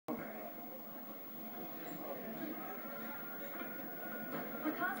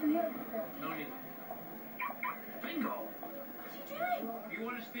No need. Bingo! What's he doing? You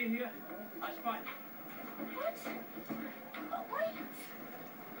want to stay here? That's fine. What? Oh, wait.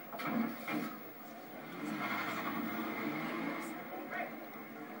 Hey!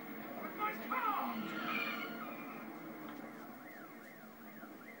 With my car!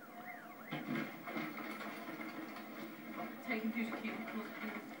 Take him through to cubicles,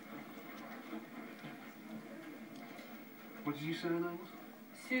 please. What did you say her name was?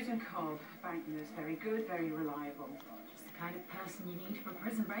 Susan Cobb, bank nurse, very good, very reliable. Just the kind of person you need for a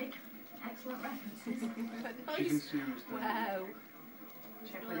prison break. Excellent references. She's in serious danger. Wow.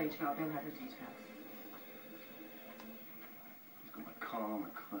 Check with HR, they'll have the details. She's got my car, my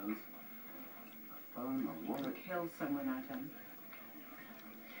clothes, my phone, my wallet. Kill someone, Adam.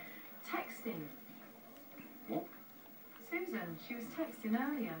 Texting. What? Susan, she was texting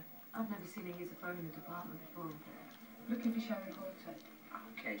earlier. I've never seen her use a phone in the department before. Looking for Sharon Halter.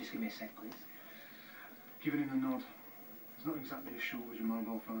 Okay, just give me a sec, please. Giving him a nod. There's not exactly a shortage of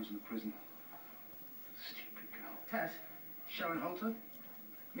mobile phones in the prison. Stupid girl. Tess, Sharon Halter?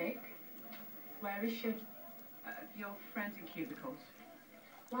 Nick, where is she? Your friend's in cubicles.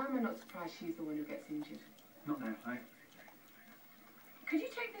 Why am I not surprised she's the one who gets injured? Not now, eh? Could you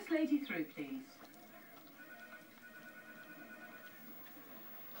take this lady through, please?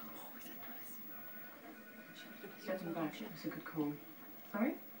 Get him back. It was a good call.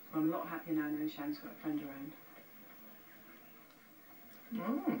 Sorry? Well, I'm a lot happier now knowing Sharon's got a friend around.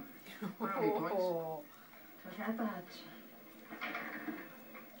 Brownie points. Don't get a badge.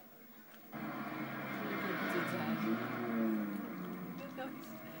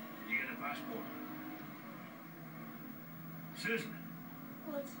 Did you get a passport? Susan,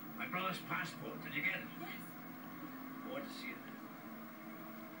 What? my brother's passport. Did you get it? Yes. I want to see it.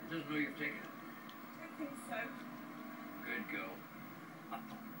 He doesn't know you've taken it. I don't think so. Good girl.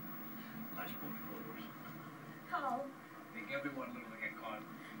 Passport photos. Carl, Make everyone look like a con.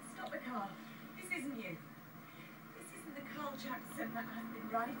 stop the car. This isn't you. This isn't the Carl Jackson that I've been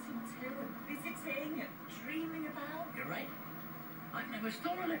writing to and visiting and dreaming about. You're right. I've never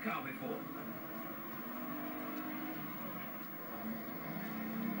stolen a car before.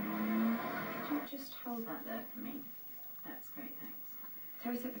 Could you just hold that there for me? That's great, thanks.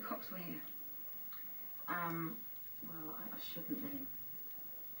 Terry said the cops were here. Well, I shouldn't really.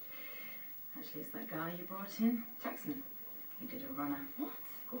 Actually, it's that guy you brought in, Jackson. He did a runner. What?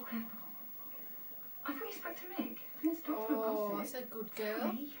 Go careful. I thought you spoke to Mick. Didn't stop for a Oh, gossip. that's a good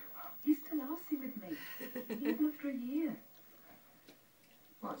girl. Hey, he's still arsey with me, even after a year.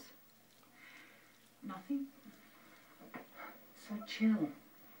 What? Nothing? So chill.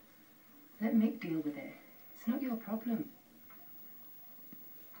 Let Mick deal with it. It's not your problem.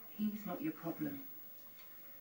 He's not your problem.